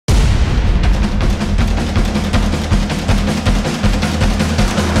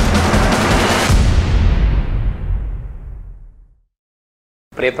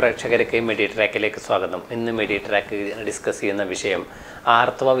പ്രിയ പ്രേക്ഷകർക്ക് മെഡിട്രാക്കിലേക്ക് സ്വാഗതം. ഇന്ന് മെഡിട്രാക്ക് ഡിസ്കസ് ചെയ്യുന്ന വിഷയം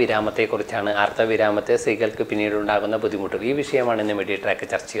ആർത്തവ വിരാമത്തെക്കുറിച്ചാണ്. ആർത്തവ വിരാമത്തെ സ്ത്രീകൾക്ക് പിന്നീടുണ്ടാകുന്ന ബുദ്ധിമുട്ടുകൾ, ഈ വിഷയമാണ് ഇന്ന് മെഡിട്രാക്ക്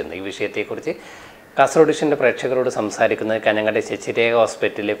ചർച്ച ചെയ്യുന്നത്. ഈ വിഷയത്തെക്കുറിച്ച് കാസർഗോഡിൻ്റെ പ്രേക്ഷകരോട് സംസാരിക്കുന്നത് കനങ്ങാട് ശശിരേഖ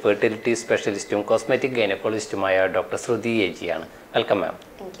ഹോസ്പിറ്റലിലെ ഫെർട്ടിലിറ്റി സ്പെഷ്യലിസ്റ്റും കോസ്മെറ്റിക് ഗൈനക്കോളജിസ്റ്റുമായ ഡോക്ടർ ശ്രുതി A.G ആണ്. വെൽക്കം മാം.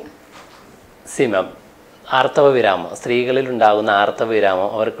 സി മാം, ആർത്തവ വിരാമം, സ്ത്രീകളിൽ ഉണ്ടാകുന്ന ആർത്തവ വിരാമം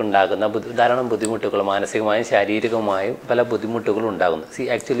അവർക്കുണ്ടാകുന്ന ധാരാളം ബുദ്ധിമുട്ടുകൾ, മാനസികമായും ശാരീരികമായും പല ബുദ്ധിമുട്ടുകളും ഉണ്ടാകുന്നു. C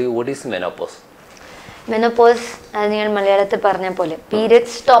actually what is menopause? Menopause അത് നിങ്ങൾ മലയാളത്തിൽ പറഞ്ഞ പോലെ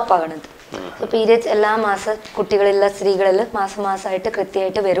പീരിയഡ്സ് സ്റ്റോപ്പ് ആകണത്. സോ പീരിയഡ്സ് എല്ലാ മാസം കുട്ടികളുള്ള സ്ത്രീകളിൽ മാസമാസമായിട്ട്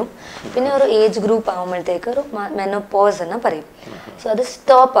കൃത്യമായിട്ട് വരും. പിന്നെ ഒരു ഏജ് ഗ്രൂപ്പ് ആകുമ്പോഴത്തേക്ക് ഒരു മെനോപോസ് എന്ന് പറയും. സോ അത്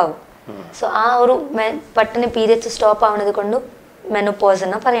സ്റ്റോപ്പ് ആവും. സോ ആ ഒരു പെട്ടെന്ന് പീരിയഡ്സ് സ്റ്റോപ്പ് ആവുന്നത് കൊണ്ട് മെനോപോസ്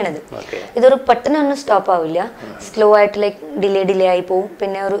എന്നാണ് പറയണത്. ഇതൊരു പെട്ടെന്ന് ഒന്നും സ്റ്റോപ്പ് ആവില്ല, സ്ലോ ആയിട്ട് ലൈക്ക് ഡിലേ ആയി പോവും.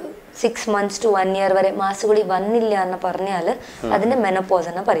 പിന്നെ ഒരു 6 months to 1 year വരെ മാസകുളി വന്നില്ല എന്ന് പറഞ്ഞാൽ അതിനെ മെനോപോസ്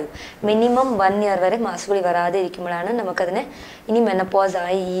എന്ന് പറയും. മിനിമം 1 year വരെ മാസകുളി വരാതെ ഇരിക്കുമ്പോഴാണ് നമുക്കതിനെ ഇനി മെനോപോസ്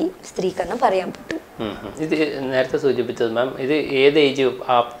ആയി ഈ സ്ത്രീക്കെന്ന് പറയാൻ പറ്റും. ഇത് നേരത്തെ സൂചിപ്പിച്ചത് മാം, ഇത് ഏത് age?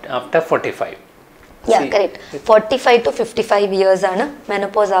 After 45? Correct. 45 to 55 years ആണ്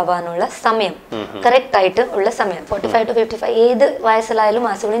മെനോപോസ് ആവാനുള്ള സമയം. കറക്റ്റ് ആയിട്ട് ഉള്ള സമയം 45 to 55. ഏത് വയസ്സിലായാലും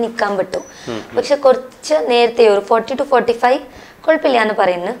മാസകുളി നിൽക്കാൻ പറ്റും. പക്ഷെ കുറച്ച് നേരത്തെ ഒരു 40 to 45 കുഴപ്പമില്ല എന്ന്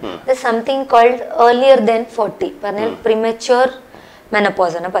പറയുന്നത്. സംതിങ് കോൾഡ് ഏർലിയർ ദാൻ 40 പറഞ്ഞാൽ പ്രിമച്യൂർ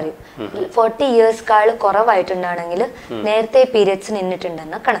മെനോപോസ് എന്ന് പറയും. 40 yearsക്കാൾ കുറവായിട്ടുണ്ടാണെങ്കിൽ നേരത്തെ പീരിയഡ്സ്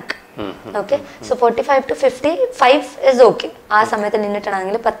നിന്നിട്ടുണ്ടെന്ന കണക്ക്. Okay. So 45 to 55 is okay. ആ സമയത്ത്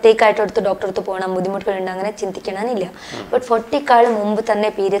നിന്നിട്ടാണെങ്കിൽ 10 എടുത്ത് ഡോക്ടറെ അടുത്ത് പോകണം, ബുദ്ധിമുട്ടുകളുണ്ട്, അങ്ങനെ ചിന്തിക്കണമെന്നില്ല. ബട്ട് 40ക്കാൾ മുമ്പ് തന്നെ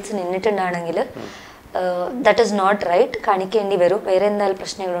periods നിന്നിട്ടുണ്ടാണെങ്കിൽ that is not right. കാണിക്കേണ്ടി വരും. വേറെ എന്തെങ്കിലും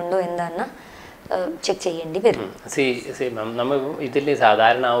പ്രശ്നങ്ങളുണ്ടോ എന്താണെന്ന് ചെക്ക് ചെയ്യേണ്ടി വരും. മാം, നമ്മൾ ഇതിൽ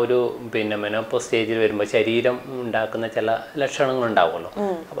സാധാരണ ഒരു മെനോപോസ് സ്റ്റേജിൽ വരുമ്പോൾ ശരീരം ഉണ്ടാക്കുന്ന ചില ലക്ഷണങ്ങൾ ഉണ്ടാവുമല്ലോ.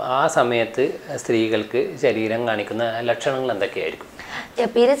 അപ്പോൾ ആ സമയത്ത് സ്ത്രീകൾക്ക് ശരീരം കാണിക്കുന്ന ലക്ഷണങ്ങൾ എന്തൊക്കെയായിരിക്കും?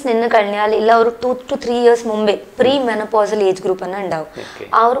 പീരിയഡ്സ് നിന്ന് കഴിഞ്ഞാൽ ഇല്ല ഒരു 2 to 3 years മുമ്പേ പ്രീ മെനോപോസൽ ഏജ് ഗ്രൂപ്പ് തന്നെ ഉണ്ടാവും.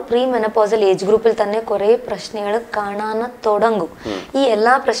 ആ ഒരു പ്രീ മെനോപോസൽ ഏജ് ഗ്രൂപ്പിൽ തന്നെ കുറെ പ്രശ്നങ്ങൾ കാണാൻ തുടങ്ങും. ഈ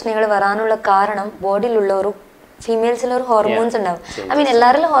എല്ലാ പ്രശ്നങ്ങൾ വരാനുള്ള കാരണം ബോഡിയിലുള്ള ഒരു ഫീമെയിൽസിൽ ഒരു ഹോർമോൺസ് ഉണ്ടാവും.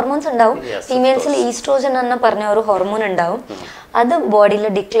 എല്ലാവരിലും ഹോർമോൺസ് ഉണ്ടാവും. ഫീമെയിൽസിൽ ഈസ്ട്രോജൻ എന്ന് പറഞ്ഞ ഒരു ഹോർമോൺ ഉണ്ടാവും. അത് ബോഡിയിൽ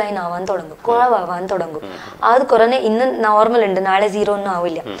ഡിക്ലൈൻ ആവാൻ തുടങ്ങും, കുറവാൻ തുടങ്ങും. അത് കുറഞ്ഞ ഇന്ന് നോർമൽ ഉണ്ട്, നാളെ 0 ഒന്നും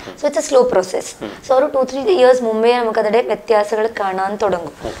ആവില്ല. So it's A slow process. So ഒരു 2-3 years മുമ്പേ നമുക്ക് അതിന്റെ വ്യത്യാസങ്ങൾ കാണാൻ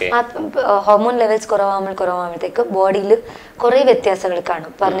തുടങ്ങും. ആ ഹോർമോൺ ലെവൽസ് കുറവാകുമ്പോഴത്തേക്ക് ബോഡിയിൽ കുറെ വ്യത്യാസങ്ങൾ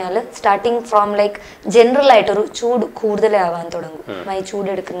കാണും. പറഞ്ഞാൽ സ്റ്റാർട്ടിങ് ഫ്രോം ലൈക്ക് ജനറൽ ആയിട്ടൊരു ചൂട് കൂടുതലാവാൻ തുടങ്ങും.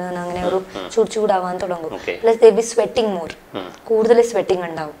 ചൂട് എടുക്കുന്നത് അങ്ങനെ ഒരു ചൂടാവാൻ തുടങ്ങും. പ്ലസ് ദേ ബി സ്വെറ്റിംഗ് മോർ, കൂടുതൽ സ്വെറ്റിംഗ്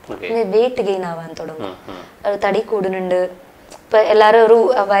ഉണ്ടാവും. പിന്നെ വെയിറ്റ് ഗെയിൻ ആവാൻ തുടങ്ങും. തടി കൂടുന്നുണ്ട്. ഇപ്പൊ എല്ലാവരും ഒരു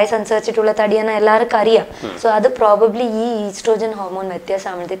വയസ്സനുസരിച്ചിട്ടുള്ള തടിയാണ് എല്ലാവർക്കും അറിയാം. സോ അത് പ്രോബബ്ലി ഈ oestrogen hormone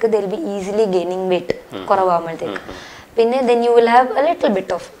വ്യത്യാസമാകുമ്പോഴത്തേക്ക് they will be easily gaining wait കുറവാകുമ്പോഴത്തേക്ക്. പിന്നെ then you will have A little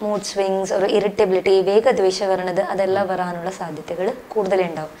bit of mood swings, ഒരു ഇറിറ്റബിലിറ്റി, വേഗദ്വേഷം വരണത്, അതെല്ലാം വരാനുള്ള സാധ്യതകൾ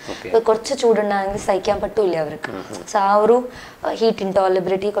കൂടുതലുണ്ടാവും. ഇപ്പൊ കുറച്ച് ചൂടുണ്ടാണെങ്കിൽ സഹിക്കാൻ പറ്റൂല അവർക്ക്. സോ ആ ഒരു ഹീറ്റ്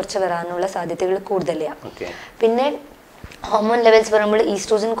ഇൻടോളബിലിറ്റി കുറച്ച് വരാനുള്ള സാധ്യതകൾ കൂടുതലാണ്. പിന്നെ ഹോർമോൺ ലെവൽസ് വരുമ്പോൾ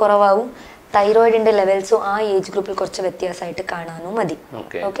ഈസ്ട്രോജൻ കുറവാകും. തൈറോയിഡിന്റെ ലെവൽസും ആ ഏജ് ഗ്രൂപ്പിൽ കുറച്ച് വ്യത്യാസമായിട്ട് കാണാനും മതി.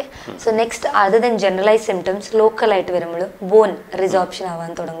 Okay. So next other than generalise symptoms ലോക്കലായിട്ട് വരുമ്പോൾ ബോൺ റിസോർപ്ഷൻ ആവാൻ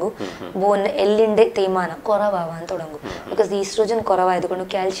തുടങ്ങും. ബോൺ എല്ലിന്റെ തേയ്മാനം കുറവാൻ തുടങ്ങും. ബിക്കോസ് ഈസ്ട്രോജൻ കുറവായതുകൊണ്ട്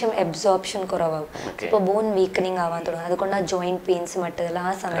കാൽഷ്യം അബ്സോർപ്ഷൻ കുറവാകും. ഇപ്പോൾ ബോൺ വീക്കനിങ് ആവാൻ തുടങ്ങും. അതുകൊണ്ട് ആ ജോയിന്റ് പെയിൻസ് മറ്റതെല്ലാം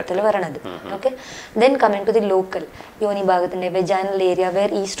ആ സമയത്തിൽ വരണത്. Okay. Then coming to the local യോനി ഭാഗത്തിന്റെ vaginal area where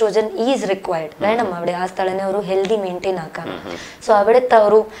oestrogen is required. വേണം അവിടെ ആ സ്ഥലനെ ഒരു ഹെൽത്തി മെയിൻറ്റെയിൻ ആക്കാൻ. സോ അവിടുത്തെ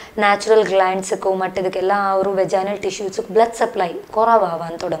ഒരു നാച്ചുറൽ ഗ്ലാൻഡ്സൊക്കെ മറ്റേതൊക്കെ എല്ലാം ആ ഒരു വെജൈനൽ ടിഷ്യൂസ് ബ്ലഡ് സപ്ലൈ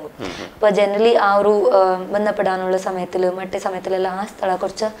കുറവാൻ തുടങ്ങും. ഇപ്പൊ ജനറലി ആ ഒരു ബന്ധപ്പെടാനുള്ള സമയത്തിൽ മറ്റേ സമയത്തിലെല്ലാം ആ സ്ഥലം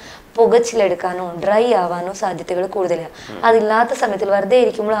കുറച്ച് പുകച്ചിലെടുക്കാനോ ഡ്രൈ ആവാനോ സാധ്യതകൾ കൂടുതലാണ്. അതില്ലാത്ത സമയത്തിൽ വെറുതെ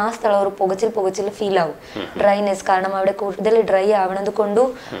ഇരിക്കുമ്പോൾ ആ സ്ഥലം ഒരു പുകച്ചിൽ ഫീൽ ആവും, ഡ്രൈനെസ്. കാരണം അവിടെ കൂടുതൽ ഡ്രൈ ആവണത് കൊണ്ടും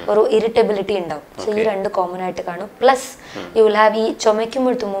ഒരു ഇറിറ്റബിലിറ്റി ഉണ്ടാവും. സോ ഈ രണ്ട് കോമൺ ആയിട്ട് കാണും. പ്ലസ് യു വിൽ ഹാവ് ഈ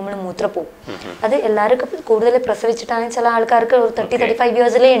ചുമയ്ക്കുമ്പോൾ തുമ്മുമ്പോൾ മൂത്രപ്പോവും. അത് എല്ലാവർക്കും കൂടുതൽ പ്രസവിച്ചിട്ടാണെങ്കിൽ ചില ആൾക്കാർക്ക് ഒരു 30-35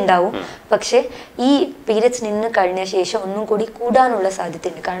 years ഉണ്ടാവും. പക്ഷെ ഈ പീരിയഡ്സ് നിന്ന് കഴിഞ്ഞ ശേഷം ഒന്നും കൂടി കൂടാനുള്ള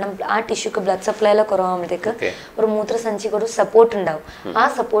സാധ്യതയുണ്ട്. കാരണം ആ ടിഷ്യൂക്ക് ബ്ലഡ് സപ്ലൈയിലെ കുറവാകുമ്പോഴത്തേക്ക് ഒരു മൂത്രസഞ്ചിക്ക് ഒരു സപ്പോർട്ട് ഉണ്ടാവും. ആ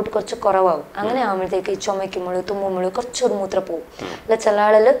സപ്പോർട്ട് കുറച്ച് കുറവാകും. അങ്ങനെ ആകുമ്പോഴത്തേക്ക് ചുമയ്ക്കുമ്പോൾ തുമ്മുമ്പോൾ കുറച്ചൊരു മൂത്രം പോകും. അല്ല ചില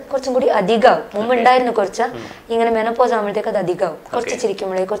ആളിൽ കുറച്ചും കൂടി അധികമാവും. മുമ്പ് ഉണ്ടായിരുന്നു കുറച്ച്, ഇങ്ങനെ മെനോപോസ് ആകുമ്പോഴത്തേക്ക് അത് അധികമാവും. കുറച്ച്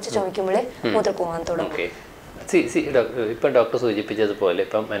ചിരിക്കുമ്പോഴേ കുറച്ച് ചുമയ്ക്കുമ്പോഴേ മൂത്രം പോകാൻ തുടങ്ങും. ഇപ്പം ഡോക്ടർ സൂചിപ്പിച്ചതുപോലെ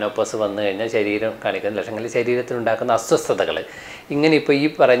ഇപ്പം മെനോപോസ് വന്നു കഴിഞ്ഞാൽ ശരീരം കാണിക്കുന്ന ലക്ഷണങ്ങൾ, ശരീരത്തിലുണ്ടാക്കുന്ന അസ്വസ്ഥതകൾ, ഇങ്ങനെ ഇപ്പോൾ ഈ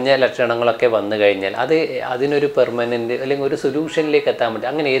പറഞ്ഞ ലക്ഷണങ്ങളൊക്കെ വന്നു കഴിഞ്ഞാൽ അതിനൊരു പെർമനൻറ്റ് അല്ലെങ്കിൽ ഒരു സൊല്യൂഷനിലേക്ക് എത്താൻ പറ്റും,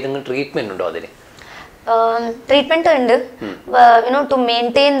 അങ്ങനെ ഏതെങ്കിലും ട്രീറ്റ്മെൻറ്റ് ഉണ്ടോ അതിന്? ട്രീറ്റ്മെന്റ് ഉണ്ട്, ടു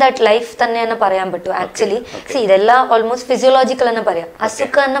മെയിൻറ്റെയിൻ ദാറ്റ് ലൈഫ് തന്നെയാണ് പറയാൻ പറ്റും. ആക്ച്വലി ഇതെല്ലാം ഓൾമോസ്റ്റ് ഫിസിയോളജിക്കൽ എന്ന് പറയാം,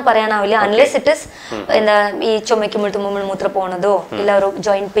 അസുഖം എന്ന് പറയാനാവില്ല അൺലെസ് ഇറ്റ് ഇസ് എന്താ ഈ ചുമയ്ക്കുമ്പോൾ തുമ്മുമ്പോൾ മൂത്ര പോണതോ ഇല്ല ഒരു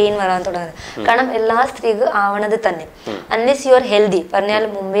ജോയിന്റ് പെയിൻ വരാൻ തുടങ്ങുന്നത്. കാരണം എല്ലാ സ്ത്രീക്ക് ആവണത് തന്നെ അൺലെസ് യു ആർ ഹെൽത്തി. പറഞ്ഞാൽ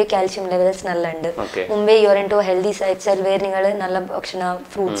മുമ്പേ കാൽഷ്യം ലെവൽസ് നല്ല ഉണ്ട്, മുമ്പേ you are in to healthy life style where നിങ്ങൾ നല്ല ഭക്ഷണം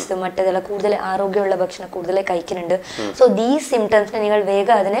ഫ്രൂട്ട്സ് മറ്റേതെല്ലാം കൂടുതൽ ആരോഗ്യമുള്ള ഭക്ഷണം കൂടുതൽ കഴിക്കുന്നുണ്ട്. സോ ദീസ് സിംറ്റംസിനെ നിങ്ങൾ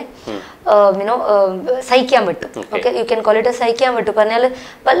വേഗം അതിനെ സഹിക്കാൻ പറ്റും. Okay, you can call it സഹിക്കാൻ പറ്റും. പറഞ്ഞാൽ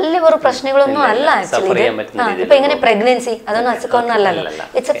വലിയ ഒരു പ്രശ്നങ്ങളൊന്നും അല്ല ആക്ച്വലി. ഇപ്പൊ എങ്ങനെ പ്രഗ്നൻസി അതൊന്നും അസുഖമൊന്നും അല്ലല്ലോ,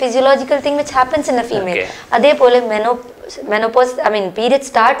 it's A physiological thing which happens in A female. അതേപോലെ menopause period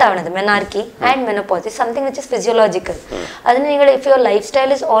start ആവണത് menarche and menopause is something which is physiological. അതിന് നിങ്ങൾ if your life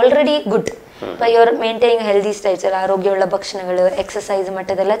style is already good, ഇപ്പൊ യുവർ മെയിൻറ്റെയിൻ ഹെൽത്തി സ്റ്റൈൽ ആരോഗ്യമുള്ള ഭക്ഷണങ്ങൾ exercise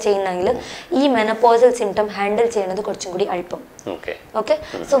മറ്റേതെല്ലാം ചെയ്യുന്നെങ്കിൽ ഈ menopausal symptom handle ചെയ്യുന്നത് കുറച്ചും കൂടി എളുപ്പം. ഓക്കെ,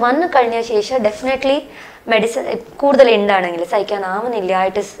 സോ വന്ന് കഴിഞ്ഞ ശേഷം ഡെഫിനറ്റ്ലി മെഡിസിൻ കൂടുതൽ ഉണ്ടാണെങ്കിൽ സഹിക്കാനാവുന്നില്ല,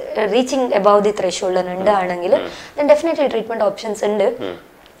 it is reaching above the threshold ഉണ്ടാണെങ്കിൽ definitely treatment options ഉണ്ട്.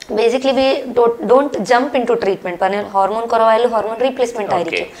 Basically we don't jump in to treatment. പറഞ്ഞാൽ ഹോർമോൺ കുറവായാലും ഹോർമോൺ റീപ്ലേസ്മെന്റ്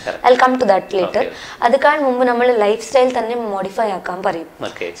ആയിരിക്കും. I come to that later. അതുക്കാൻ മുമ്പ് നമ്മൾ ലൈഫ് സ്റ്റൈൽ തന്നെ മോഡിഫൈ ആക്കാൻ പറയും.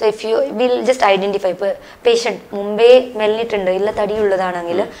 So if you will just identify, ഇപ്പോൾ patient മുമ്പേ മെല്ലിട്ടുണ്ട് ഇല്ല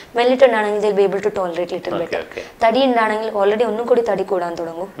തടിയുള്ളതാണെങ്കിൽ മെല്ലിട്ടുണ്ടാണെങ്കിൽ ദിൽ be able to tolerate little better. തടി ഉണ്ടാണെങ്കിൽ ഓൾറെഡി ഒന്നും കൂടി തടി കൂടാൻ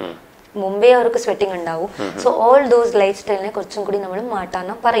തുടങ്ങും, മുമ്പേ അവർക്ക് സ്വെറ്റിംഗ് ഉണ്ടാവും. സോ ഓൾ ദോസ് ലൈഫ് സ്റ്റൈലിനെ കുറച്ചും കൂടി നമ്മൾ മാറ്റാൻ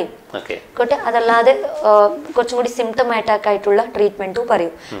പറയും. കോട്ടെ, അതല്ലാതെ കുറച്ചും കൂടി സിംറ്റമാറ്റിക് ആയിട്ടുള്ള ട്രീറ്റ്മെന്റും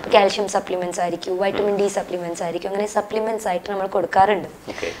പറയും. കാൽഷ്യം സപ്ലിമെന്റ്സ് ആയിരിക്കും, വൈറ്റമിൻ ഡി സപ്ലിമെന്റ്സ് ആയിരിക്കും, അങ്ങനെ സപ്ലിമെന്റ്സ് ആയിട്ട് നമ്മൾ കൊടുക്കാറുണ്ട്.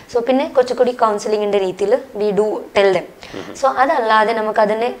 സോ പിന്നെ കുറച്ചുകൂടി കൗൺസിലിങ്ങിന്റെ രീതിയിൽ we do tell them. So അതല്ലാതെ നമുക്ക്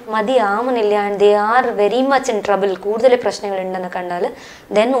അതിനെ മതിയാവുന്നില്ല and they are very much in trouble, കൂടുതൽ പ്രശ്നങ്ങൾ ഉണ്ടെന്ന് കണ്ടാൽ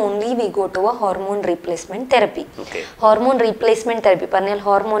then only we go to A hormone replacement therapy. Hormone replacement therapy പറഞ്ഞാൽ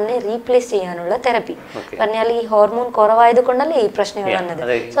ഹോർമോണിനെ റീപ്ലേസ് ചെയ്യാനുള്ള തെറപ്പി. പറഞ്ഞാൽ ഈ ഹോർമോൺ കുറവായത് കൊണ്ടല്ലേ ഈ പ്രശ്നങ്ങൾ വന്നത്.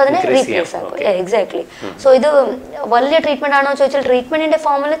 സോ അതിനെ റീപ്ലേസ് ആക്കും. എക്സാക്ട്ലി. സോ ഇത് വലിയ ട്രീറ്റ്മെന്റ് ആണോ ചോദിച്ചാൽ ട്രീറ്റ്മെന്റിന്റെ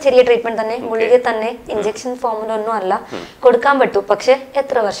ഫോമിൽ ചെറിയ ട്രീറ്റ്മെന്റ് തന്നെ, ഗുളിക തന്നെ, ഇഞ്ചക്ഷൻ ഫോമിലൊന്നും അല്ല കൊടുക്കാൻ പറ്റൂ. പക്ഷെ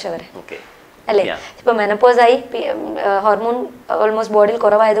എത്ര വർഷം വരെ അല്ലേ? ഇപ്പൊ മെനോപോസ് ആയി ഹോർമോൺ ഓൾമോസ്റ്റ് ബോഡിയിൽ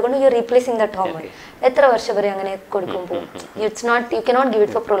കുറവായതുകൊണ്ട് യു റീപ്ലേസിംഗ് ദാറ്റ് ഹോർമോൺ എത്ര വർഷം വരെ അങ്ങനെ കൊടുക്കുമ്പോൾ it's not, you cannot give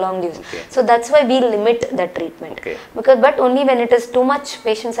it for prolonged use. So that's why V limit that treatment. Because but only when it is too much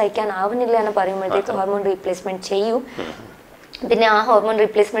patients അയക്കാൻ ആവുന്നില്ല എന്ന് പറയുമ്പോഴത്തേക്ക് ഹോർമോൺ റീപ്ലേസ്മെന്റ് ചെയ്യൂ. പിന്നെ ആ ഹോർമോൺ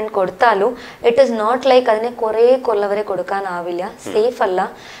റീപ്ലേസ്മെന്റ് കൊടുത്താലും ഇറ്റ് ഈസ് നോട്ട് ലൈക്ക് അതിനെ കുറേ കൊല്ലവരെ കൊടുക്കാനാവില്ല, സേഫ് അല്ല,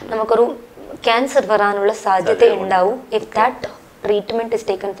 നമുക്കൊരു ക്യാൻസർ വരാനുള്ള സാധ്യത ഉണ്ടാവും if that treatment is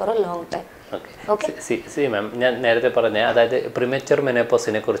taken four A long time. C മാം, ഞാൻ നേരത്തെ പറഞ്ഞ അതായത് പ്രിമച്വർ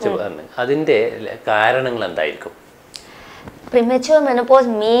മെനോപോസിനെ കുറിച്ച് പറഞ്ഞു, അതിന്റെ കാരണങ്ങൾ എന്തായിരിക്കും? Premature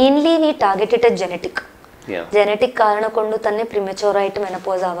menopause mainly V targeted at genetic. Genetic കാരണം കൊണ്ട് തന്നെ പ്രിമച്വർ ആയിട്ട്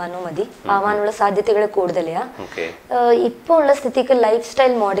മെനോപോസ് ആവാനുള്ള സാധ്യതകൾ കൂടുതലാണ്. ഇപ്പോൾ ഉള്ള സ്ഥിതിക്ക് ലൈഫ്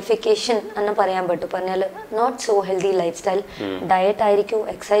സ്റ്റൈൽ മോഡിഫിക്കേഷൻ എന്ന് പറയാൻ പറ്റും. പറഞ്ഞാൽ not so healthy life style, diet ആയിരിക്കും,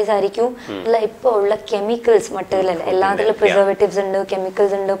 എക്സസൈസ് ആയിരിക്കും, അല്ല ഇപ്പോൾ ഉള്ള കെമിക്കൽസ് മറ്റേതിലല്ല, എല്ലാത്തിലും പ്രിസർവേറ്റീവ്സ് ഉണ്ട്,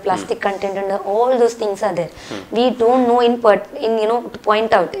 കെമിക്കൽസ് ഉണ്ട്, പ്ലാസ്റ്റിക് കണ്ടന്റ് ഉണ്ട്, all those things are there. We don't know in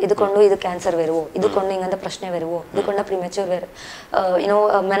point out ഇത് കൊണ്ട് ഇത് ക്യാൻസർ വരുമോ, ഇത് കൊണ്ട് ഇങ്ങനത്തെ പ്രശ്നം വരുമോ, ഇത് കൊണ്ട് പ്രിമച്വർ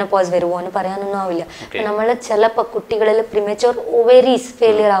മെനോപോസ് വരുമോ എന്ന് പറയാനൊന്നും ആവില്ല. നമ്മള് ചില കുട്ടികളിൽ പ്രിമച്വർ ഓവേരീസ്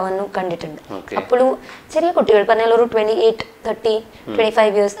ഫെയിലിയർ ആവാനും കണ്ടിട്ടുണ്ട്. അപ്പോഴും ചെറിയ കുട്ടികൾ പറഞ്ഞാൽ ഒരു 28, 30,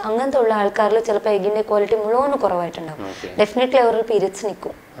 25 ഇയേഴ്സ് അങ്ങനത്തെ ഉള്ള ആൾക്കാരിൽ ചിലപ്പോൾ എഗിന്റെ ക്വാളിറ്റി മുഴുവൻ കുറവായിട്ടുണ്ടാവും. ഡെഫിനറ്റ്ലി അവർ പീരിയഡ്സ്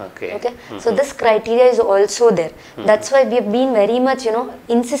നിൽക്കും. Okay, so this criteria is also there. That's why we have been very much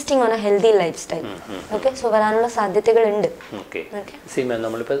insisting on a healthy lifestyle. Okay, so വരാനുള്ള സാധ്യതകൾ ഉണ്ട്. സീമ,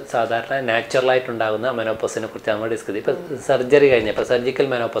 നമ്മളിപ്പോൾ സാധാരണ നാച്ചുറൽ ആയിട്ടുണ്ടാകുന്ന മെനോപോസിനെ കുറിച്ച് നമ്മൾ ഡിസ്കസ് ചെയ്യും. ഇപ്പോൾ സർജറി കഴിഞ്ഞപ്പോൾ സർജിക്കൽ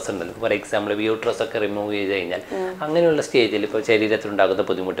മെനോപോസ് ഉണ്ടല്ലോ, ഫോർ എക്സാമ്പിൾ യൂട്രസ് ഒക്കെ റിമൂവ് ചെയ്ത് കഴിഞ്ഞാൽ അങ്ങനെയുള്ള സ്റ്റേജിൽ ഇപ്പോൾ ശരീരത്തിലുണ്ടാകുന്ന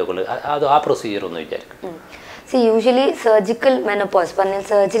ബുദ്ധിമുട്ടുകൾ അത് ആ പ്രൊസീജിയർ ഒന്ന് വിചാരിക്കും. യൂഷ്വലി സർജിക്കൽ മെനോപോസ് പറഞ്ഞാൽ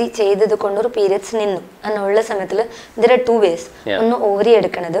സർജറി ചെയ്തത് കൊണ്ടൊരു പീരിയഡ്സ് നിന്നു എന്നുള്ള സമയത്തിൽ ഇതിൽ 2 ways. ഒന്ന് ഓവറി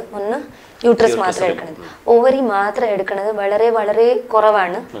എടുക്കണത്, ഒന്ന് യൂട്രസ് മാത്രം എടുക്കണത്. ഓവറി മാത്രം എടുക്കണത് വളരെ വളരെ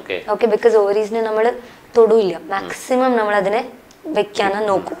കുറവാണ്. ഓക്കെ, ബിക്കോസ് ഓവറീസിനെ നമ്മൾ തൊടില്ല, മാക്സിമം നമ്മൾ അതിനെ വെക്കാൻ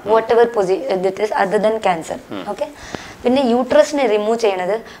നോക്കും, what ever position other than cancer. Okay, പിന്നെ യൂട്രസിനെ റിമൂവ്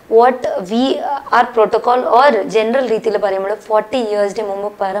ചെയ്യണത് what we R protocol or general രീതിയിൽ പറയുമ്പോൾ 40 ഇയേഴ്സിന് മുമ്പ്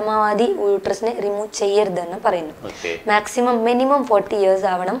പരമാവധി യൂട്രസിനെ റിമൂവ് ചെയ്യരുതെന്ന് പറയുന്നു. മാക്സിമം മിനിമം 40 ഇയേഴ്സ്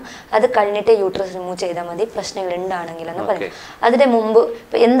ആവണം, അത് കഴിഞ്ഞിട്ട് യൂട്രസ് റിമൂവ് ചെയ്താൽ മതി പ്രശ്നങ്ങൾ ഉണ്ടാണെങ്കിൽ എന്ന് പറയുന്നു. അതിന്റെ മുമ്പ്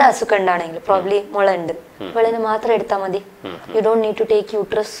ഇപ്പൊ എന്ത് അസുഖം ഉണ്ടാണെങ്കിലും പ്രോബ്ലി മുള ഉണ്ട്, മുളനെ മാത്രം എടുത്താൽ മതി. You don't need to take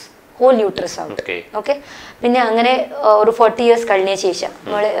uterus whole uterus out. Okay, പിന്നെ അങ്ങനെ ഒരു 40 ഇയേഴ്സ് കഴിഞ്ഞ ശേഷം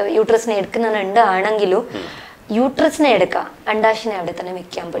നമ്മൾ യൂട്രസിനെ എടുക്കുന്നുണ്ട് ആണെങ്കിലും യൂട്രസിനെ എടുക്കാം, അണ്ടാശിനെ അവിടെ തന്നെ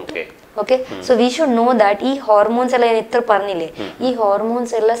വെക്കാൻ പറ്റും. Okay, so we should know that ഈ ഹോർമോൺസ് എല്ലാം ഞാൻ ഇത്ര പറഞ്ഞില്ലേ, ഈ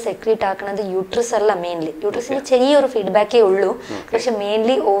ഹോർമോൺസ് എല്ലാം സെക്രീറ്റ് ആക്കുന്നത് യൂട്രസ് അല്ല മെയിൻലി. യൂട്രസിന് ചെറിയൊരു ഫീഡ്ബാക്കേ ഉള്ളൂ, പക്ഷെ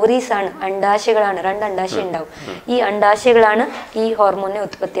മെയിൻലി ഓവറീസ് ആണ്, അണ്ടാശകളാണ്, 2 അണ്ടാശയം ഉണ്ടാവും. ഈ അണ്ടാശകളാണ് ഈ ഹോർമോണിനെ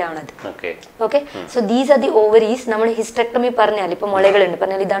ഉത്പത്തി ആവുന്നത്. Okay, so these are the ovaries. നമ്മൾ ഹിസ്റ്റക്ടമി പറഞ്ഞാൽ ഇപ്പൊ മുളകളുണ്ട്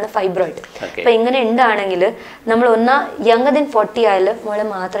പറഞ്ഞാൽ ഇതാണ് ഫൈബ്രോയിഡ്. അപ്പൊ ഇങ്ങനെ ഉണ്ടാണെങ്കിൽ നമ്മൾ ഒന്നാ യങ്ങർ ദൻ 40 ആയാലും മുള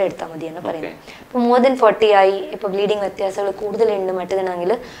മാത്രം എടുത്താൽ മതി എന്ന് പറയുന്നത്. ഇപ്പൊ മോർ ദൻ 40 ആയി, ഇപ്പൊ ബ്ലീഡിങ് വ്യത്യാസങ്ങൾ കൂടുതലുണ്ട്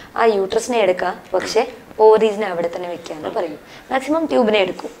മറ്റേതാണെങ്കിൽ ആ യൂട്രസിനെ എടുക്കാം, പക്ഷെ ഓവറീസിനെ അവിടെ തന്നെ വെക്കാന്ന് പറയും. മാക്സിമം ട്യൂബിനെ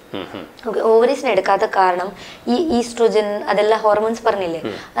എടുക്കും. ഓക്കെ, ഓവറീസിനെ എടുക്കാത്ത കാരണം ഈ ഈസ്ട്രോജൻ അതെല്ലാം ഹോർമോൺസ് പറഞ്ഞില്ലേ,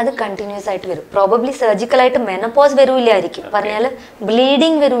 അത് കണ്ടിന്യൂസ് ആയിട്ട് വരും. പ്രോബബ്ലി സർജിക്കലായിട്ട് മെനപ്പോസ് വരൂല്ലായിരിക്കും, പറഞ്ഞാൽ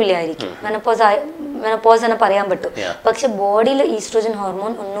ബ്ലീഡിങ് വരൂല്ലായിരിക്കും, മെനപ്പോസ് എന്ന് പറയാൻ പറ്റും. പക്ഷെ ബോഡിയിൽ ഈസ്ട്രോജൻ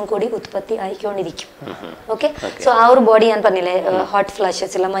ഹോർമോൺ ഒന്നും കൂടി ഉത്പത്തി ആയിക്കൊണ്ടിരിക്കും. ഓക്കെ, സോ ആ ഒരു ബോഡി ഞാൻ പറഞ്ഞില്ലേ, ഹോട്ട്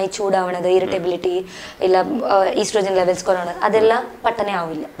ഫ്ലഷസ് എല്ലാം മൈ ചൂടാവണത്, ഇറിറ്റബിലിറ്റി ഇല്ല, ഈസ്ട്രോജൻ ലെവൽസ് കുറവാണ്, അതെല്ലാം പട്ടനെ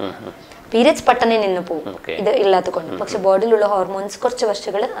ആവില്ല. പീരിയഡ്സ് പട്ടനെ നിന്ന് പോകും ഇത് ഇല്ലാത്ത കൊണ്ട്. പക്ഷെ ബോഡിയിലുള്ള ഹോർമോൺസ് കുറച്ച്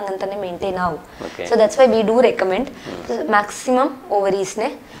വർഷങ്ങൾ അങ്ങനെ തന്നെ മെയിൻറ്റെയിൻ ആവും. So that's why we do recommend maximum ഓവറീസിനെ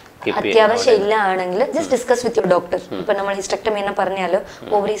അത്യാവശ്യം ഇല്ല ആണെങ്കിൽ just discuss with your doctor. ഇപ്പൊ നമ്മൾ ഹിസ്റ്റക്ടമി എന്ന് പറഞ്ഞാൽ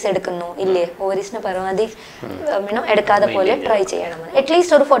ഓവറീസ് എടുക്കുന്നു ഇല്ലേ, ഓവറീസിന് പരമാവധി എടുക്കാതെ പോലെ ട്രൈ ചെയ്യണം,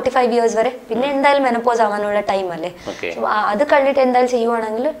 അറ്റ്ലീസ്റ്റ് ഒരു 45 ഇയേഴ്സ് വരെ. പിന്നെ എന്തായാലും മെനപ്പോസ് ആവാനുള്ള ടൈം അല്ലേ, അത് കഴിഞ്ഞിട്ട് എന്തായാലും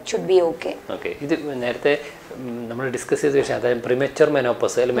ചെയ്യുവാണെങ്കിൽ ഷുഡ് ബി ഓക്കെ. ഇത് നേരത്തെ നമ്മൾ ഡിസ്കസ് ചെയ്ത വിഷയം, അതായത് പ്രിമച്വർ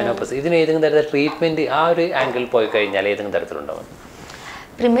മെനോപ്പോസ് അല്ലെങ്കിൽ മെനോപ്പോസ്, ഇതിന് ഏതെങ്കിലും തരത്തിൽ ട്രീറ്റ്മെന്റ് ആ ഒരു ആംഗിൾ പോയി കഴിഞ്ഞാൽ ഏതെങ്കിലും തരത്തിലുണ്ടാവും?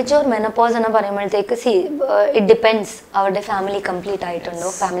 പ്രിമച്വർ മെനപ്പോസ് എന്ന് പറയുമ്പോഴത്തേക്ക് ഇറ്റ് ഡിപ്പെൻഡ്സ് അവരുടെ ഫാമിലി കംപ്ലീറ്റ് ആയിട്ടുണ്ടോ,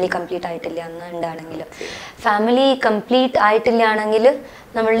 ഫാമിലി കംപ്ലീറ്റ് ആയിട്ടില്ല എന്നുണ്ടാണെങ്കിൽ. ഫാമിലി കംപ്ലീറ്റ് ആയിട്ടില്ല ആണെങ്കിൽ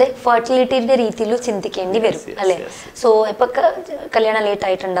നമ്മളുടെ ഫെർട്ടിലിറ്റിയുടെ രീതിയിൽ ചിന്തിക്കേണ്ടി വരും അല്ലേ. സോ ഇപ്പൊ കല്യാണം ലേറ്റ്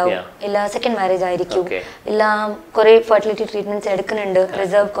ആയിട്ടുണ്ടാവും, ഇല്ല സെക്കൻഡ് മാരേജ് ആയിരിക്കും, ഇല്ല കുറെ ഫെർട്ടിലിറ്റി ട്രീറ്റ്മെന്റ്സ് എടുക്കുന്നുണ്ട്,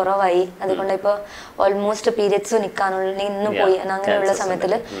 റിസർവ് കുറവായി, അതുകൊണ്ട് ഇപ്പൊ ഓൾമോസ്റ്റ് പീരിയഡ്സ് നിന്ന് പോയി അങ്ങനെയുള്ള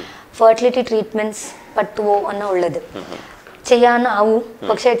സമയത്തിൽ ഫെർട്ടിലിറ്റി ട്രീറ്റ്മെന്റ്സ് പറ്റുമോ എന്നുള്ളത് ചെയ്യാനാവും.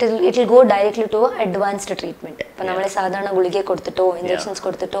 പക്ഷെ it will go directly to advanced treatment. ഇപ്പൊ നമ്മളെ സാധാരണ ഗുളിക കൊടുത്തിട്ടോ ഇഞ്ചക്ഷൻസ്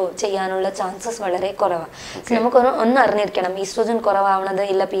കൊടുത്തിട്ടോ ചെയ്യാനുള്ള ചാൻസസ് വളരെ കുറവാണ്. നമുക്ക് ഒന്ന് അറിഞ്ഞിരിക്കണം, ഈസ്ട്രോജൻ കുറവാവണത്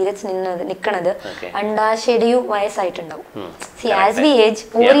ഇല്ല പീരിയഡ്സ് നിൽക്കണത് അണ്ടാശയുടെയും വയസ്സായിട്ടുണ്ടാവും. C as we age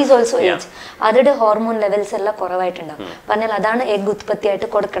ovaries also age, അവരുടെ ഹോർമോൺ ലെവൽസ് എല്ലാം കുറവായിട്ടുണ്ടാവും. പറഞ്ഞാൽ അതാണ് എഗ് ഉത്പത്തിയായിട്ട്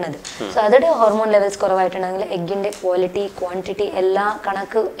കൊടുക്കുന്നത്. സോ അവരുടെ ഹോർമോൺ ലെവൽസ് കുറവായിട്ടുണ്ടെങ്കിൽ എഗ്ഗിന്റെ ക്വാളിറ്റി ക്വാണ്ടിറ്റി എല്ലാ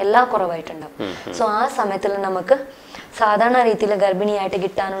കണക്ക് എല്ലാം കുറവായിട്ടുണ്ടാവും. സോ ആ സമയത്തിൽ നമുക്ക് സാധാരണ രീതിയിൽ ഗർഭിണിയായിട്ട്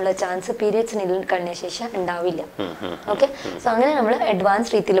കിട്ടാനുള്ള ചാൻസ് പീരിയഡ്സ് കഴിഞ്ഞ ശേഷം ഉണ്ടാവില്ല. ഓക്കെ, സോ അങ്ങനെ നമ്മൾ അഡ്വാൻസ്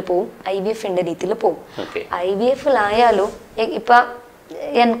രീതിയിൽ പോവും, IVF രീതിയിൽ പോവും. IVF-ലായാലും ഇപ്പൊ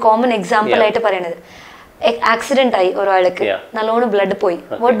ഞാൻ കോമൺ എക്സാമ്പിൾ ആയിട്ട് പറയണത്, ആക്സിഡന്റ് ആയി ഒരാൾക്ക്, നല്ലോണം ബ്ലഡ് പോയി,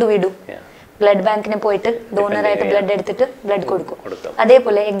 what do we do? Blood ബാങ്കിന് പോയിട്ട് ഡോണറായിട്ട് ബ്ലഡ് എടുത്തിട്ട് ബ്ലഡ് കൊടുക്കും.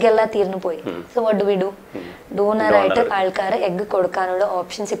 അതേപോലെ എഗ് എല്ലാം തീർന്നു പോയി, so what do we do? ഡോണറായിട്ട് ആൾക്കാർ എഗ് കൊടുക്കാനുള്ള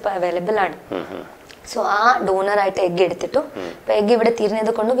ഓപ്ഷൻസ് ഇപ്പൊ അവൈലബിൾ ആണ്. സോ ആ ഡോണറായിട്ട് എഗ് എടുത്തിട്ടു, ഇപ്പൊ എഗ് ഇവിടെ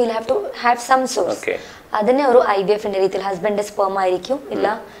തീർന്നത് കൊണ്ട് will have to have some source. അതിനെ ഒരു IVF രീതിയിൽ ഹസ്ബൻഡിന്റെ സ്പേം ആയിരിക്കും, ഇല്ല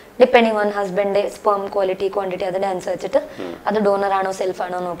ഡിപ്പെൻഡിങ് ഓൺ ഹസ്ബൻഡിന്റെ സ്പേം ക്വാളിറ്റി ക്വാണ്ടിറ്റി അതിനെ അനുസരിച്ചിട്ട് അത് ഡോണർ ആണോ സെൽഫ്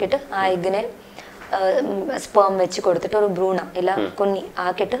ആണോ നോക്കിയിട്ട് ആ എഗ്ഗിനെ സ്പേം വെച്ച് കൊടുത്തിട്ട് ഒരു ഭ്രൂണം ഇല്ല കുഞ്ഞി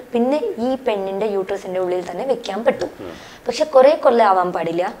ആക്കിയിട്ട് പിന്നെ ഈ പെണ്ണിന്റെ യൂട്രസിന്റെ ഉള്ളിൽ തന്നെ വെക്കാൻ പറ്റും. പക്ഷെ കുറെ കൊല്ലം ആവാൻ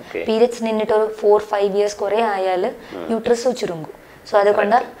പാടില്ല. പീരിയഡ്സ് നിന്നിട്ട് ഒരു 4-5 ഇയേഴ്സ് കുറെ ആയാൽ യൂട്രസ് ചുരുങ്ങും. സോ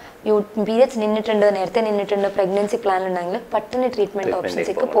അതുകൊണ്ട് പീരിയഡ്സ് നിന്നിട്ടുണ്ട്, നേരത്തെ നിന്നിട്ടുണ്ട്, പ്രഗ്നൻസി പ്ലാൻ ഉണ്ടെങ്കിൽ പെട്ടെന്ന് ട്രീറ്റ്മെന്റ്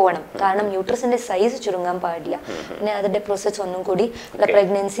ഓപ്ഷൻസിലേക്ക് പോകണം. കാരണം യൂട്രസിന്റെ സൈസ് ചുരുങ്ങാൻ പാടില്ല. പിന്നെ അതിന്റെ പ്രോസസ് ഒന്നും കൂടി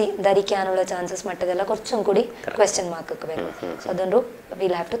പ്രഗ്നൻസി ധരിക്കാനുള്ള ചാൻസസ് മറ്റതെല്ലാം കുറച്ചും കൂടി ക്വസ്റ്റ്യൻ മാർക്ക് ഒക്കെ വരും. സോ അതുകൊണ്ട്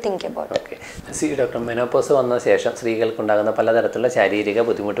will have to think about. Doctor, menopause വന്ന ശേഷം സ്ത്രീകൾക്ക് ഉണ്ടാകുന്ന പലതരത്തിലുള്ള ശാരീരിക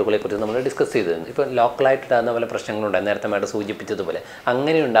ബുദ്ധിമുട്ടുകളെ കുറിച്ച് നമ്മൾ ഡിസ്കസ് ചെയ്തിരുന്നു. ഇപ്പോൾ ലോക്കലായിട്ട് ഉണ്ടാകുന്ന പല പ്രശ്നങ്ങളുണ്ട്, നേരത്തെ മേഡം സൂചിപ്പിച്ചതുപോലെ.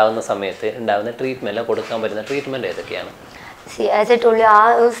 അങ്ങനെ ഉണ്ടാകുന്ന സമയത്ത് ഉണ്ടാകുന്ന ട്രീറ്റ്മെന്റ്, കൊടുക്കാൻ പറ്റുന്ന ട്രീറ്റ്മെന്റ് ഏതൊക്കെയാണ്? ആസ് ഐ ടോൾഡ്, ആ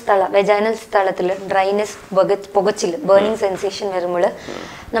ഒരു സ്ഥലം വെജൈനൽ സ്ഥലത്തിൽ ഡ്രൈനെസ് പുകച്ചിൽ ബേണിംഗ് സെൻസേഷൻ വരുമ്പോൾ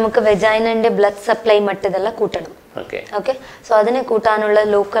നമുക്ക് വെജൈനന്റെ ബ്ലഡ് സപ്ലൈ മറ്റതെല്ലാം കൂട്ടണം. ഓക്കെ, സോ അതിനെ കൂട്ടാനുള്ള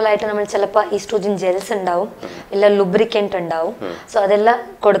ലോക്കലായിട്ട് നമ്മൾ ചിലപ്പോൾ ഈസ്ട്രോജൻ ജെൽസ് ഉണ്ടാവും, ഇല്ല ലുബ്രിക്കൻറ്റ് ഉണ്ടാവും. സോ അതെല്ലാം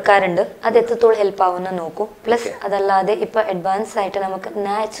കൊടുക്കാറുണ്ട്. അത് എത്രത്തോളം ഹെൽപ്പ് ആവുന്ന നോക്കും. പ്ലസ് അതല്ലാതെ ഇപ്പൊ അഡ്വാൻസ് ആയിട്ട് നമുക്ക്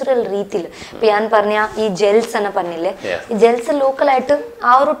നാച്ചുറൽ രീതിയിൽ ഇപ്പൊ ഞാൻ പറഞ്ഞ ഈ ജെൽസ് എന്ന് പറഞ്ഞില്ലേ, ഈ ജെൽസ് ലോക്കലായിട്ട്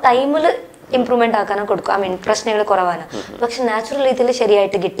ആ ഒരു ടൈമിൽ ഇംപ്രൂവ്മെന്റ് ആക്കാനോ കൊടുക്കും. പ്രശ്നങ്ങൾ കുറവാണ്. പക്ഷെ നാച്ചുറൽ രീതിയിൽ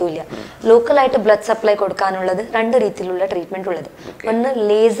ശരിയായിട്ട് കിട്ടൂല. ലോക്കലായിട്ട് ബ്ലഡ് സപ്ലൈ കൊടുക്കാനുള്ളത് 2 രീതിയിലുള്ള ട്രീറ്റ്മെന്റ് ഉള്ളത്. ഒന്ന്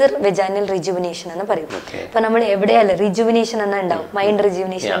ലേസർ വെജൈനൽ റിജുവിനേഷൻ എന്ന് പറയും. ഇപ്പൊ നമ്മൾ എവിടെയല്ല റിജുവിനേഷൻ എന്ന് ഉണ്ടാവും, മൈൻഡ്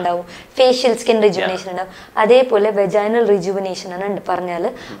റിജുവിനേഷൻ ഉണ്ടാവും, ഫേഷ്യൽ സ്കിൻ റിജുവിനേഷൻ ഉണ്ടാവും. അതേപോലെ വെജൈനൽ റിജുവിനേഷൻ എന്ന് പറഞ്ഞാൽ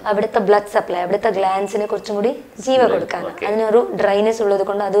അവിടുത്തെ ബ്ലഡ് സപ്ലൈ, അവിടുത്തെ ഗ്ലാൻസിനെ കുറച്ചും കൂടി ജീവ കൊടുക്കാനാണ്. അതിനൊരു ഡ്രൈനെസ് ഉള്ളത്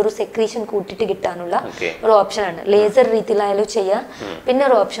കൊണ്ട് അതൊരു സെക്രീഷൻ കൂട്ടിയിട്ട് കിട്ടാനുള്ള ഒരു ഓപ്ഷനാണ്. ലേസർ രീതിയിലായാലും ചെയ്യാം. പിന്നെ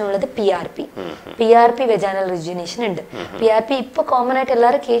ഒരു ഓപ്ഷൻ ഉള്ളത് PRP. PRP വെജാനൽ റിജുവിനേഷൻ ഉണ്ട്. PRP ഇപ്പൊ കോമൺ ആയിട്ട്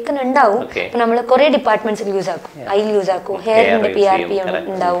എല്ലാവരും കേൾക്കുന്നുണ്ടാവും. ഇപ്പൊ നമ്മൾ കുറെ ഡിപ്പാർട്ട്മെന്റ്സിൽ യൂസ് ആക്കും, ഐയിൽ യൂസ് ആക്കും, ഹെയറിന്റെ PRP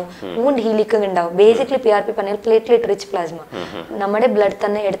ഉണ്ടാവും, വൂണ്ട് ഹീലിംഗ് ഉണ്ടാവും. ബേസിക്കലി PRP പറഞ്ഞാൽ പ്ലേറ്റ്ലെറ്റ് റിച്ച് പ്ലാസ്മ, നമ്മുടെ ബ്ലഡ്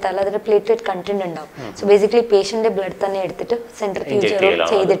തന്നെ എടുത്താൽ അതിന്റെ പ്ലേറ്റ്ലെറ്റ് കണ്ടന്റ് ഉണ്ടാവും. സോ ബേസിക്കലി പേഷ്യന്റിന്റെ ബ്ലഡ് തന്നെ എടുത്തിട്ട് സെൻട്രിഫ്യൂജ്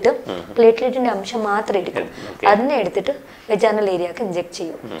ചെയ്തിട്ട് പ്ലേറ്റ്ലെറ്റിന്റെ അംശം മാത്രം എടുക്കും, അതിനെ എടുത്തിട്ട് വെജാനൽ ഏരിയക്ക് ഇഞ്ചെക്ട്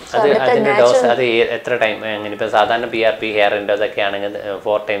ചെയ്യും. സാധാരണ PRP ഹെയറിന്റെ അതൊക്കെ ആണെങ്കിൽ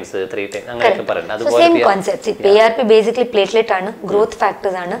 4 times 3 times അങ്ങനെയൊക്കെ പറയുന്നത്. Same concept. PRP basically platelet ആണ്, ഗ്രോത്ത്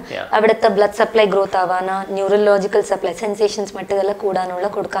ഫാക്ടേഴ്സ് ആണ്. അവിടുത്തെ blood supply growth ആവാനോ neurological supply sensations മറ്റെല്ലാം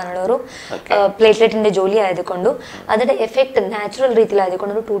കൊടുക്കാനുള്ള ഒരു പ്ലേറ്റ്ലെറ്റിന്റെ ജോലി ആയതുകൊണ്ടും അതിന്റെ എഫക്ട് നാച്ചുറൽ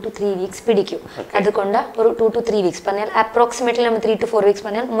രീതിയിലായതുകൊണ്ട് ഒരു 2 to 3 weeks പിടിക്കും. അതുകൊണ്ട് ഒരു 2 to 3 weeks പറഞ്ഞാൽ അപ്രോക്സിമേറ്റ്ലി നമ്മൾ 3 to 4 weeks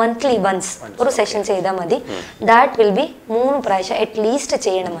പറഞ്ഞാൽ മന്ത്ലി വൺസ് ഒരു സെഷൻ ചെയ്താൽ മതി. ദാറ്റ് വിൽ ബി 3 പ്രാവശ്യം അറ്റ്ലീസ്റ്റ്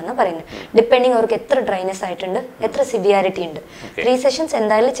ചെയ്യണമെന്ന് പറയുന്നത്. ഡിപ്പെൻഡിങ് അവർക്ക് എത്ര ഡ്രൈനസ് ആയിട്ടുണ്ട്, എത്ര സിവിയാരിറ്റി ഉണ്ട്. 3 sessions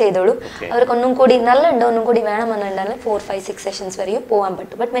എന്തായാലും ചെയ്തോളൂ. അവർക്ക് ഒന്നും കൂടി നല്ല ഉണ്ടോ ഒന്നും കൂടി വേണമെന്നുണ്ടെങ്കിൽ 4, 5, 6 sessions വരെയും പോകാൻ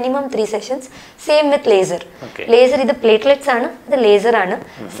പറ്റും. But minimum 3 sessions. Same with laser. Laser ഇത് പ്ലേറ്റ്ലെറ്റ്സ് ആണ്, ഇത് ലേസർ ആണ്.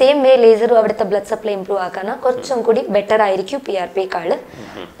 സെയിം വേ ലേസറും അവിടുത്തെ ബ്ലഡ് സപ്ലൈ ഇംപ്രൂവ് ആക്കാനാ കുറച്ചും കൂടി ബെറ്റർ ആയിരിക്കും PRP-ക്കാള്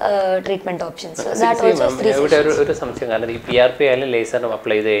ട്രീറ്റ്മെന്റ് ഓപ്ഷൻസ്. ഒരു സംശയം, കാരണം ഈ PRP ആയാലും ലേസറും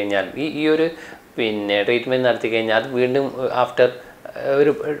അപ്ലൈ ചെയ്ത് കഴിഞ്ഞാൽ ഈ ഒരു ട്രീറ്റ്മെന്റ് നടത്തി കഴിഞ്ഞാൽ അത് വീണ്ടും ആഫ്റ്റർ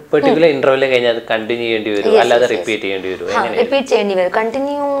ഒരു പെർട്ടിക്കുലർ ഇന്റർവെൽ കഴിഞ്ഞാൽ അത് കണ്ടിന്യൂ ചെയ്യേണ്ടി വരും, അല്ലാതെ റിപ്പീറ്റ് ചെയ്യേണ്ടി വരും? റിപ്പീറ്റ് ചെയ്യേണ്ടി വരും.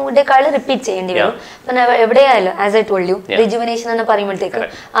 കണ്ടിന്യൂടെക്കാൾ റിപ്പീറ്റ് ചെയ്യേണ്ടി വരും. പിന്നെ എവിടെയായാലും as I told you rejuvenation എന്ന് പറയുമ്പോഴത്തേക്ക്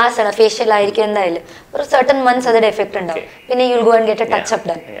ആ സ്ഥലം ഫേഷ്യൽ ആയിരിക്കും എന്തായാലും ഒരു സർട്ടൺ മന്ത്സ് അതിന്റെ എഫക്ട് ഉണ്ടാവും. പിന്നെ you'll go and get A touch up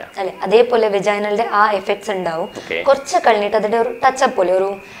done അല്ലെ. അതേപോലെ വെജൈനലിന്റെ ആ എഫക്ട്സ് ഉണ്ടാവും. കുറച്ച് കഴിഞ്ഞിട്ട് അതിന്റെ ഒരു ടച്ച് അപ്പ് പോലെ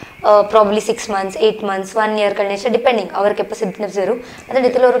ഒരു പ്രോബ്ലി 6 months, 8 months, 1 year കഴിഞ്ഞാൽ ഡിപ്പെൻഡിങ് അവർക്ക് എപ്പോൾ സിംപ്റ്റംസ് വരും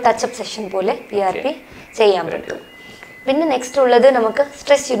അതിൻ്റെ ഒരു ടച്ചപ്പ് സെഷൻ പോലെ PRP ചെയ്യാൻ പറ്റും. പിന്നെ നെക്സ്റ്റ് ഉള്ളത് നമുക്ക്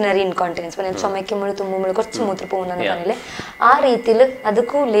സ്ട്രെസ് യൂറിനറി ഇൻകോണ്ടിനൻസ് പറഞ്ഞാൽ ചുമയ്ക്കുമ്പോൾ തുമ്മുമ്പോൾ കുറച്ച് മൂത്രം പോകുന്നതെന്ന് പറഞ്ഞാൽ ആ രീതിയിൽ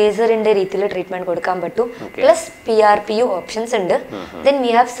അതുക്കും ലേസറിന്റെ രീതിയിൽ ട്രീറ്റ്മെന്റ് കൊടുക്കാൻ പറ്റും. പ്ലസ് PRPU ഓപ്ഷൻസ് ഉണ്ട്. Then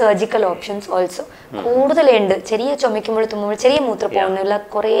we have surgical options also. കൂടുതലുണ്ട്. ചെറിയ ചുമയ്ക്കുമ്പോൾ തുമ്മുമ്പോൾ ചെറിയ മൂത്രം പോകുന്നില്ല,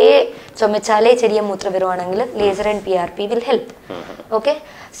 കുറേ ചുമച്ചാലേ ചെറിയ മൂത്രം വരുവാണെങ്കിൽ laser and PRP will help. Okay.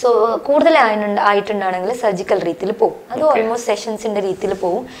 So കൂടുതൽ ആയിട്ടുണ്ടാണെങ്കിൽ സർജിക്കൽ രീതിയിൽ പോകും. അത് ഓൾമോസ്റ്റ് സെഷൻസിന്റെ രീതിയിൽ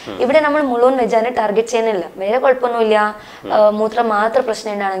പോകും. ഇവിടെ നമ്മൾ മുഴുവൻ വെജാനെ ടാർഗറ്റ് ചെയ്യുന്നില്ല, വേറെ കുഴപ്പമൊന്നുമില്ല. മൂത്രം മാത്രം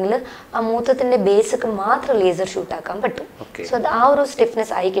പ്രശ്നം ഉണ്ടാണെങ്കിൽ ആ മൂത്രത്തിന്റെ ബേസിക്ക് മാത്രം ലേസർ ഷൂട്ട് ആക്കാൻ പറ്റും. സോ അത് ആ ഒരു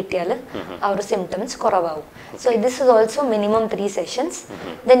സ്റ്റിഫ്നെസ് ആയി കിട്ടിയാൽ ആ ഒരു symptoms കുറവാകും. So this is also minimum 3 sessions.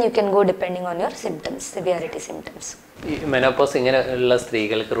 Then you can go depending on your symptoms, severity symptoms. ഈ മെനോപോസ് ഇങ്ങനെയുള്ള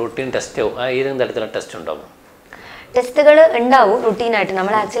സ്ത്രീകൾക്ക് റൂട്ടീൻ ടെസ്റ്റോ ഏതെങ്കിലും തരത്തിലുള്ള ടെസ്റ്റ് ഉണ്ടാവും? ടെസ്റ്റുകൾ ഉണ്ടാവും റുട്ടീനായിട്ട്.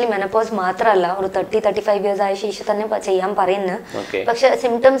 നമ്മൾ ആക്ച്വലി മെനപ്പോസ് മാത്രമല്ല ഒരു 30-35 years ആയ ശേഷം തന്നെ ചെയ്യാൻ പറയുന്നത്. പക്ഷെ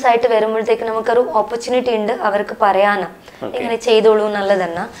സിംറ്റംസ് ആയിട്ട് വരുമ്പോഴത്തേക്ക് നമുക്കൊരു ഓപ്പർച്യൂണിറ്റി ഉണ്ട് അവർക്ക് പറയാനാ ഇങ്ങനെ ചെയ്തോളൂ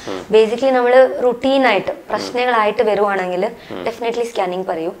നല്ലതെന്നാ. ബേസിക്കലി നമ്മൾ റുട്ടീനായിട്ട് പ്രശ്നങ്ങളായിട്ട് വരുവാണെങ്കിൽ ഡെഫിനറ്റ്ലി സ്കാനിങ്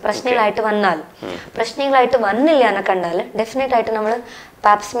പറയൂ. പ്രശ്നങ്ങളായിട്ട് വന്നില്ല എന്നെ കണ്ടാൽ ഡെഫിനറ്റ് ആയിട്ട് നമ്മൾ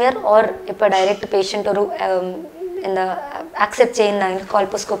പാപ്സ്മിയർ ഓർ ഇപ്പോൾ ഡയറക്റ്റ് പേഷ്യൻ്റ് ഒരു എന്താ ആക്സെപ്റ്റ് ചെയ്യുന്നതെങ്കിൽ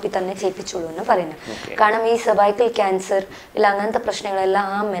കോൾപ്പോസ്കോപ്പി തന്നെ ചെയ്യിപ്പിച്ചോളൂ എന്ന് പറയുന്നത്. കാരണം ഈ സർവൈക്കൽ ക്യാൻസർ ഇല്ല അങ്ങനത്തെ പ്രശ്നങ്ങളെല്ലാം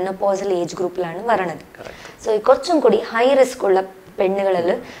ആ മെനോപോസൽ ഏജ് ഗ്രൂപ്പിലാണ് വരണത്. സോ കുറച്ചും കൂടി ഹൈ റിസ്ക് ഉള്ള പെണ്ണുകളിൽ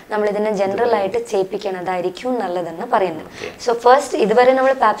നമ്മൾ ഇതിനെ ജനറൽ ആയിട്ട് ചെയ്യിപ്പിക്കണതായിരിക്കും നല്ലതെന്ന് പറയുന്നത്. സോ ഫസ്റ്റ് ഇതുവരെ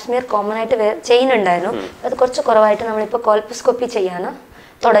നമ്മൾ പാപ്സ്മിയർ കോമൺ ആയിട്ട് ചെയ്യുന്നുണ്ടായിരുന്നു. അത് കുറച്ച് കുറവായിട്ട് നമ്മളിപ്പോൾ കോൾപ്പോസ്കോപ്പി ചെയ്യാനാണ്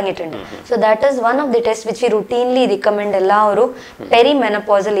തുടങ്ങിയിട്ടുണ്ട്. So that is one of the test which we routinely recommend എല്ലാ ഒരു പെരി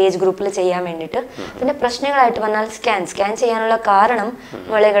മെനപ്പോസൽ ഏജ് ഗ്രൂപ്പിൽ ചെയ്യാൻ വേണ്ടിയിട്ട്. പിന്നെ പ്രശ്നങ്ങളായിട്ട് വന്നാൽ സ്കാൻ ചെയ്യാനുള്ള കാരണം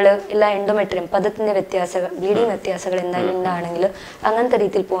മുളകൾ ഇല്ല എൻഡോമെട്രിയം പദത്തിന്റെ വ്യത്യാസങ്ങൾ ബ്ലീഡിങ് വ്യത്യാസങ്ങൾ എന്തായാലും ഉണ്ടാണെങ്കിൽ അങ്ങനത്തെ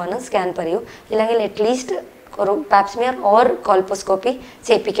രീതിയിൽ പോകാൻ സ്കാൻ പറയൂ. ഇല്ലെങ്കിൽ അറ്റ്ലീസ്റ്റ് ഒരു പാപ്സ്മിയർ ഓർ കോൾപ്പോസ്കോപ്പി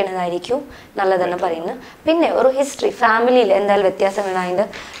ചെയ്യിപ്പിക്കുന്നതായിരിക്കും നല്ലതെന്ന് പറയുന്നത്. പിന്നെ ഒരു ഹിസ്റ്ററി ഫാമിലിയിൽ എന്തായാലും വ്യത്യാസങ്ങളായിട്ട്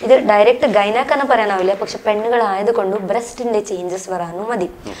ഇത് ഡയറക്റ്റ് ഗൈനാക്കെന്ന് പറയാനാവില്ല. പക്ഷെ പെണ്ണുകളായതുകൊണ്ട് ബ്രസ്റ്റിന്റെ ചേഞ്ചസ് വരാനും മതി.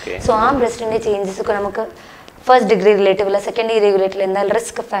 സോ ആ ബ്രസ്റ്റിന്റെ ചേഞ്ചസ് ഒക്കെ നമുക്ക് ഫസ്റ്റ് ഡിഗ്രി റിലേറ്റീവ് അല്ല സെക്കൻഡ് ഡിഗ്രി റിലേറ്റീവ് എന്തായാലും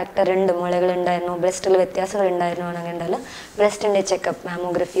റിസ്ക് ഫാക്ടർ ഉണ്ട്. മുളകൾ ഉണ്ടായിരുന്നു, ബ്രസ്റ്റിൽ വ്യത്യാസങ്ങൾ ഉണ്ടായിരുന്നു അങ്ങനെ ഉണ്ടായാലും ബ്രസ്റ്റിന്റെ ചെക്കപ്പ്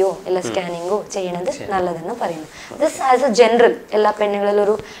മാമോഗ്രഫിയോ അല്ല സ്കാനിങ്ങോ ചെയ്യണത് നല്ലതെന്ന് പറയുന്നത്. ദിസ് ആസ് എ ജനറൽ എല്ലാ പെണ്ണുകളിലും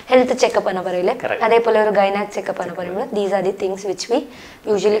ഒരു ഹെൽത്ത് ചെക്കപ്പ് എന്ന് പറയില്ലേ, അതേപോലെ ഒരു ഗൈനാക് ചെക്കപ്പ് എന്ന് പറയുമ്പോൾ these are the things which we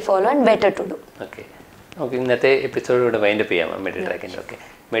usually follow and better to do. Okay, ഇന്നത്തെ എപ്പിസോഡ് ഇവിടെ വൈൻഡപ്പ് ചെയ്യാം മെഡിട്രാക്കിൻ്റെ. ഓക്കെ,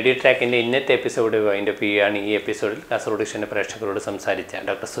 മെഡിട്രാക്കിൻ്റെ ഇന്നത്തെ എപ്പിസോഡ് വൈൻഡപ്പ് ചെയ്യുകയാണ്. ഈ എപ്പിസോഡിൽ കാസർഗോഡ് വിഷൻ്റെ പ്രേക്ഷകരോട് സംസാരിച്ച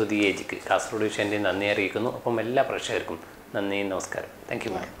ഡോക്ടർ ശ്രുതി A.G കാസർഗോഡ് വിഷൻ്റെ നന്ദി അറിയിക്കുന്നു. അപ്പം എല്ലാ പ്രേക്ഷകർക്കും നന്ദി, നമസ്കാരം. Thank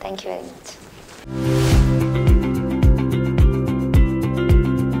you. Thank you very much.